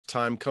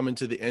time coming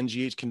to the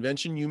NGH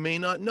convention, you may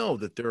not know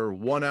that there are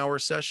 1-hour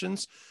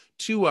sessions,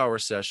 2-hour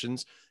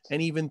sessions,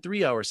 and even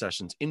 3-hour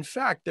sessions. In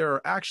fact, there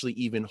are actually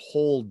even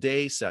whole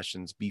day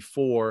sessions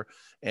before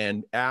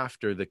and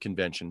after the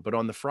convention. But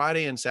on the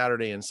Friday and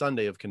Saturday and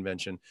Sunday of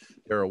convention,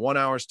 there are 1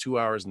 hours, 2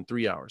 hours, and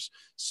 3 hours.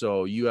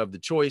 So you have the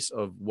choice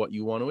of what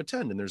you want to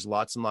attend, and there's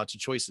lots and lots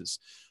of choices.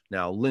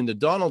 Now, Linda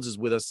Donalds is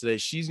with us today.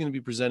 She's going to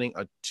be presenting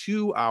a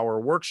 2-hour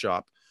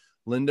workshop.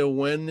 Linda,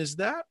 when is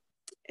that?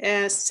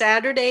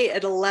 Saturday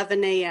at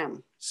 11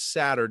 a.m.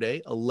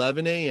 Saturday,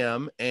 11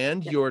 a.m.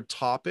 And your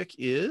topic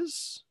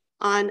is?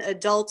 On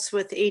adults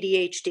with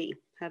ADHD,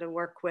 how to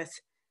work with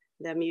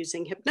them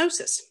using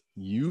hypnosis.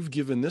 You've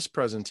given this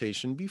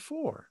presentation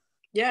before.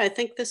 Yeah, I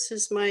think this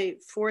is my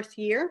 4th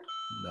year.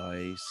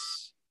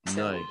 Nice.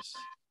 Nice.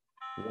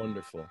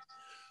 Wonderful.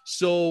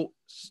 So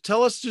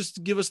tell us,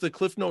 just give us the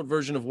Cliff Note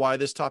version of why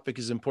this topic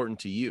is important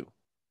to you.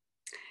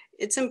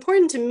 It's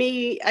important to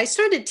me. I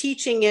started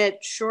teaching it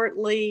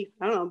shortly,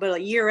 I don't know, about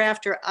a year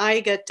after I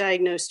got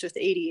diagnosed with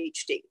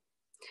ADHD,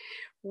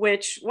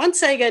 which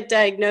once I got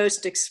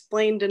diagnosed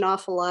explained an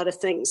awful lot of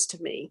things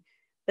to me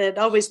that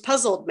always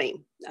puzzled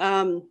me.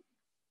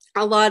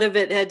 A lot of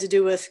it had to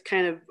do with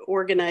kind of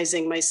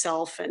organizing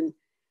myself and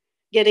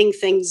getting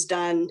things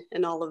done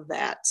and all of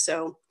that.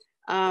 So,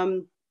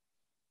 and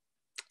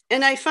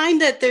I find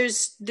that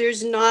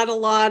there's not a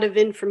lot of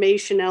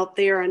information out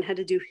there on how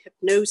to do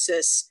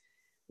hypnosis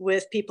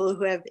with people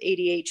who have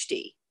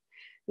ADHD.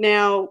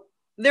 Now,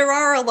 there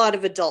are a lot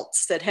of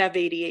adults that have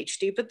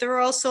ADHD, but there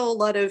are also a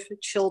lot of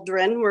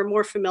children. We're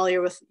more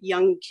familiar with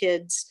young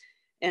kids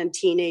and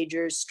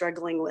teenagers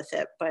struggling with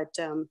it. But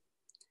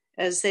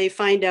as they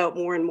find out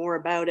more and more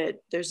about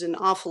it, there's an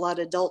awful lot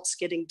of adults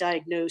getting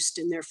diagnosed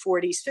in their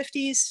 40s,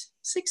 50s,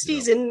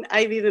 60s, yep. And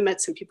I've even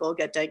met some people who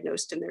get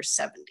diagnosed in their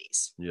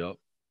 70s. Yep.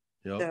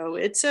 Yep. So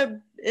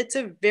it's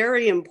a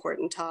very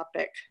important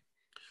topic.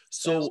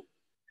 So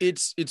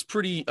it's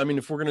pretty, I mean,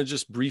 if we're going to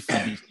just briefly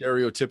be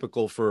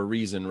stereotypical for a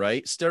reason,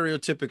 right?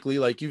 Stereotypically,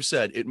 like you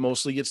said, it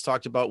mostly gets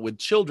talked about with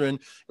children,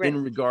 right,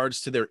 in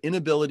regards to their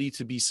inability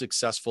to be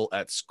successful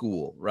at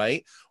school,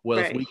 right? Well,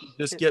 right. If we could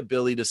just get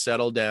Billy to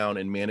settle down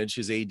and manage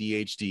his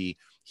ADHD,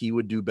 he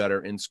would do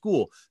better in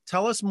school.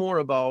 Tell us more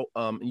about,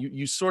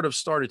 you sort of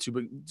started to,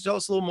 but tell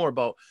us a little more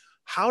about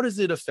how does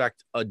it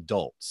affect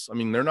adults? I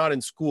mean, they're not in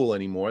school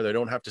anymore. They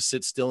don't have to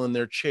sit still in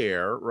their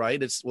chair, right?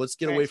 Let's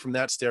get away from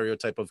that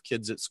stereotype of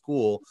kids at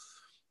school.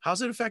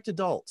 How's it affect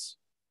adults?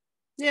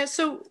 Yeah,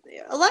 so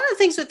a lot of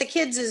things with the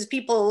kids is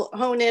people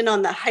hone in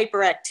on the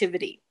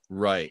hyperactivity.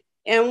 Right.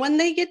 And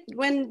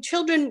when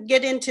children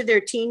get into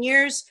their teen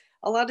years,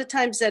 a lot of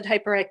times that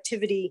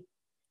hyperactivity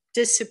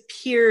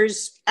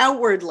disappears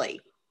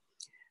outwardly.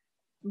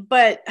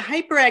 But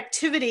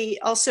hyperactivity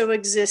also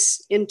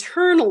exists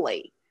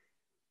internally.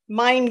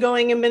 Mind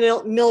going a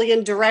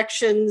million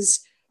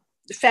directions,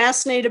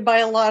 fascinated by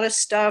a lot of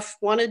stuff,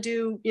 want to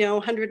do,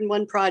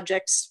 101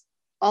 projects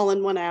all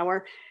in 1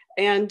 hour.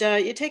 And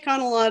you take on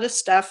a lot of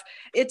stuff.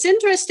 It's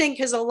interesting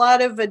because a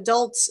lot of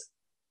adults,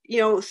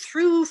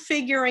 through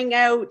figuring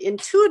out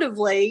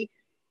intuitively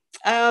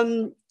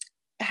how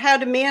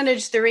to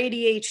manage their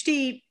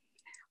ADHD,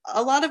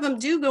 a lot of them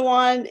do go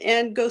on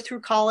and go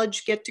through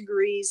college, get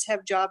degrees,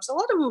 have jobs. A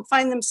lot of them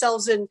find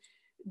themselves in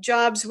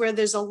jobs where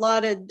there's a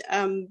lot of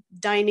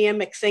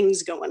dynamic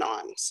things going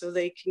on, so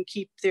they can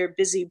keep their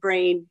busy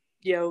brain,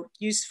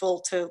 useful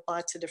to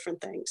lots of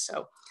different things.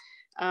 So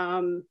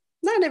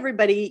not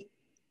everybody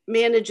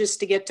manages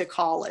to get to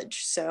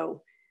college.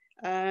 So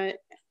and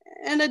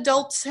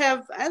adults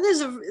have,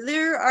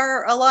 there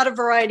are a lot of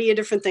variety of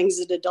different things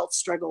that adults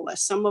struggle with.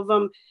 Some of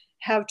them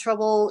have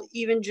trouble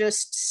even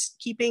just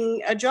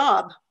keeping a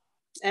job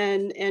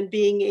and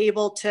being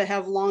able to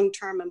have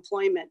long-term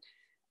employment.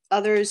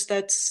 Others,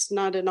 that's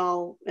not at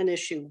all an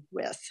issue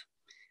with.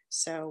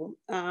 So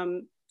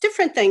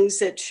different things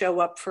that show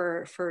up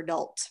for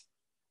adults.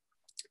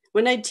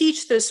 When I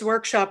teach this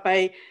workshop,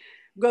 I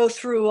go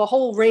through a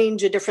whole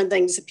range of different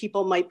things that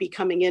people might be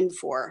coming in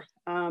for.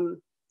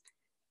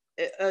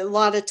 A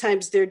lot of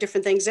times there are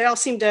different things. They all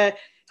seem to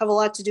have a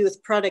lot to do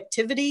with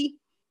productivity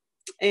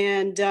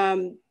and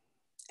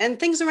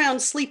things around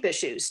sleep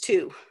issues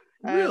too.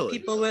 Really?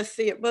 People with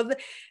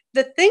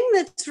the thing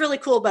that's really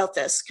cool about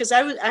this, because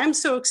I'm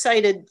so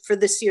excited for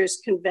this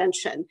year's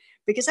convention,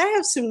 because I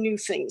have some new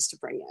things to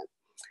bring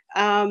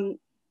in.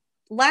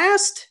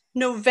 Last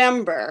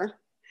November,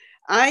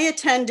 I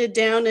attended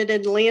down in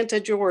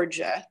Atlanta,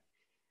 Georgia,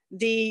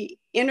 the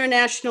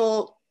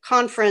International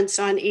Conference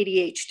on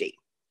ADHD.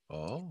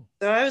 Oh.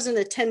 So I was an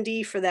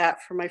attendee for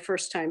that for my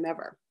first time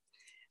ever.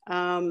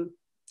 And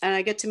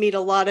I get to meet a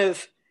lot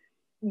of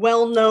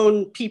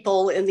well-known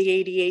people in the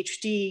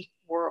ADHD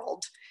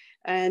world.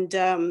 And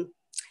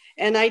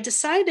I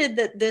decided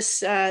that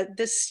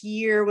this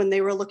year, when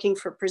they were looking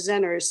for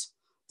presenters,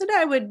 that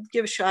I would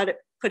give a shot at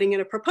putting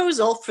in a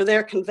proposal for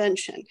their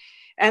convention.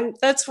 And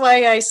that's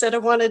why I said I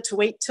wanted to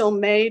wait till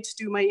May to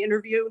do my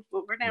interview.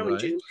 Well, we're now in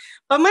June.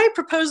 But my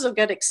proposal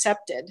got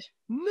accepted.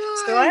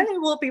 Nice. So I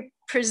will be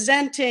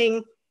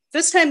presenting,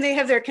 this time they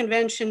have their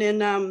convention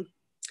in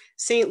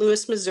St.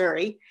 Louis,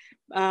 Missouri,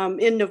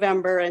 in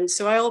November. And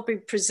so I'll be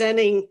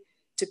presenting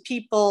to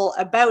people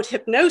about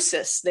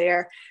hypnosis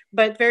there,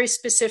 but very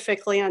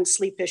specifically on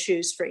sleep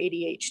issues for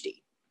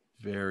ADHD.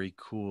 Very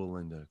cool,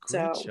 Linda.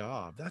 Great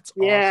job. That's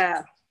yeah,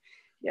 awesome.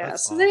 Yeah.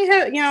 That's so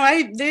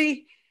awesome. they have,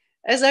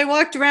 as I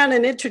walked around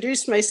and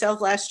introduced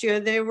myself last year,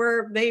 they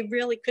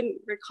really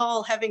couldn't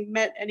recall having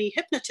met any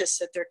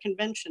hypnotists at their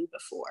convention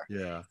before.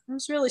 Yeah. I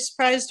was really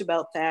surprised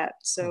about that.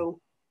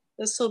 So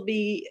this will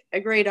be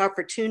a great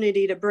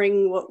opportunity to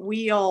bring what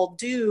we all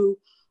do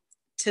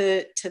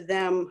to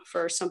them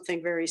for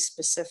something very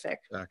specific.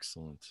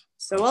 Excellent.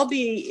 So I'll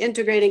be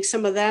integrating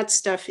some of that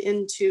stuff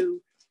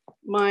into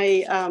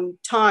my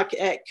talk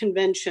at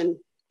convention,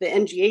 the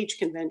NGH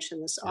convention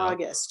this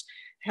August,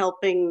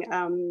 helping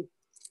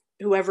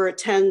whoever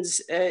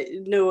attends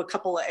know a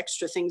couple of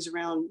extra things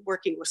around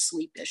working with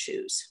sleep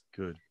issues.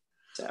 Good.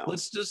 So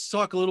let's just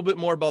talk a little bit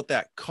more about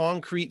that.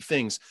 Concrete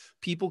things.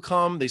 People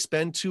come, they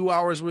spend 2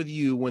 hours with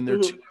you. When their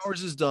 2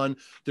 hours is done,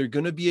 they're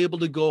going to be able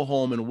to go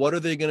home. And what are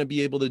they going to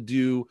be able to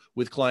do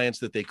with clients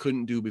that they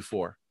couldn't do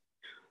before?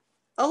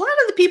 A lot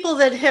of the people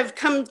that have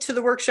come to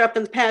the workshop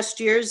in the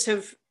past years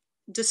have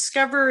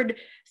discovered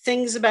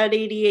things about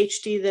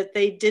ADHD that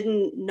they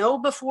didn't know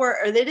before,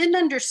 or they didn't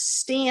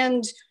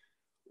understand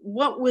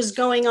what was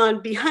going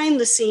on behind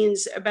the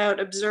scenes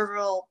about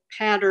observable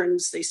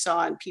patterns they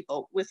saw in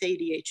people with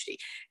ADHD.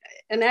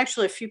 And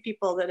actually, a few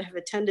people that have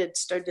attended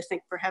started to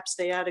think perhaps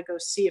they ought to go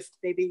see if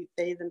maybe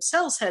they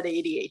themselves had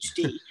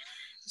ADHD.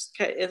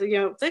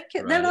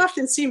 That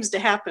often seems to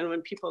happen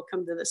when people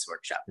come to this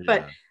workshop.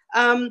 Yeah.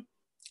 But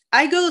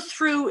I go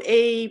through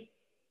a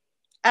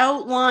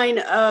outline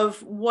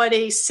of what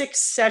a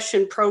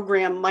 6-session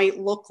program might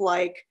look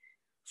like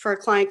for a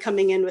client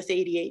coming in with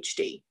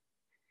ADHD.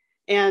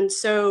 And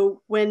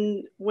so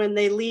when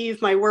they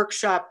leave my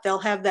workshop, they'll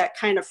have that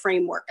kind of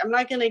framework. I'm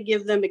not going to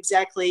give them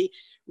exactly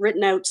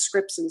written out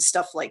scripts and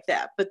stuff like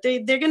that, but they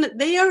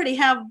already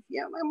have,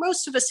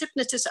 most of us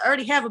hypnotists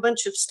already have a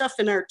bunch of stuff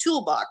in our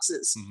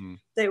toolboxes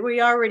that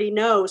we already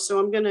know. So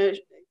I'm going to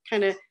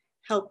kind of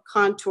help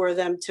contour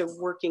them to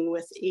working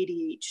with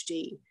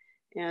ADHD.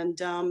 And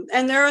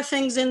there are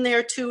things in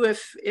there too,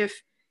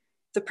 if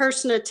the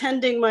person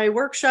attending my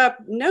workshop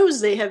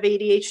knows they have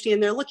ADHD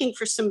and they're looking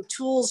for some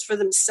tools for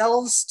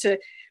themselves to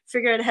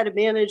figure out how to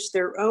manage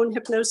their own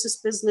hypnosis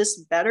business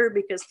better,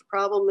 because the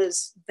problem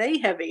is they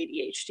have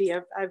ADHD.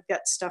 I've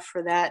got stuff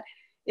for that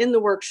in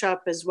the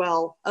workshop as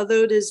well,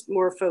 although it is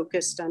more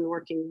focused on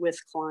working with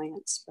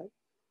clients. But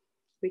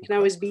we can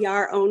always be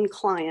our own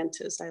client,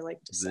 as I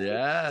like to say.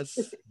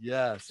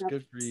 Yes.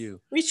 Good for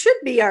you. We should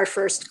be our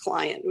first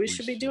client. We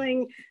should be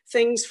doing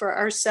things for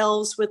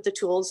ourselves with the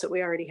tools that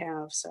we already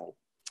have. So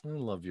I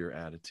love your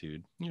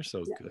attitude. You're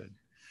so good.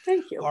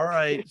 Thank you. All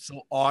right.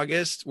 So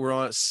August, we're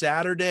on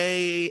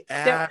Saturday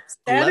at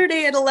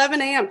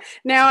 11 a.m.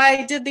 Now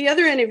I did the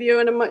other interview,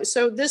 and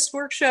so this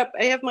workshop,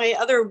 I have my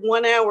other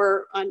 1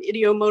 hour on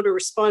idiomotor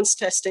response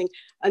testing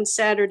on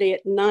Saturday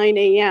at 9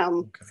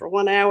 a.m. for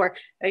 1 hour.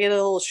 I get a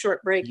little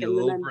short break, and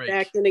then I'm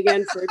back in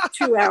again for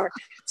 2 hours.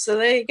 So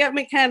they got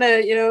me kind of,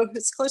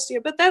 it's close to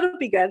you, but that'll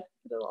be good.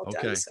 It'll all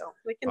done. So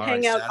they can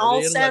hang out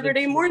all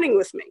Saturday morning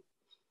with me.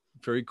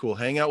 Very cool.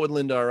 Hang out with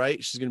Linda. All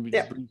right. She's going to be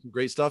bringing some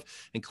great stuff.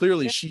 And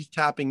clearly she's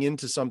tapping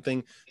into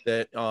something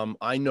that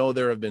I know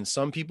there have been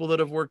some people that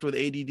have worked with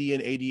ADD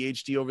and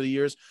ADHD over the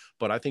years,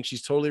 but I think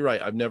she's totally right.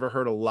 I've never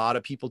heard a lot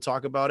of people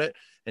talk about it.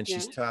 And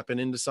she's tapping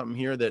into something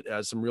here that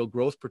has some real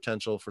growth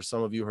potential for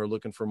some of you who are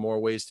looking for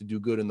more ways to do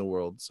good in the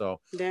world. So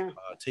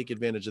take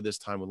advantage of this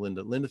time with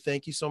Linda. Linda,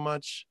 thank you so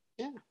much.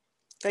 Yeah.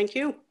 Thank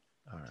you.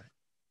 All right.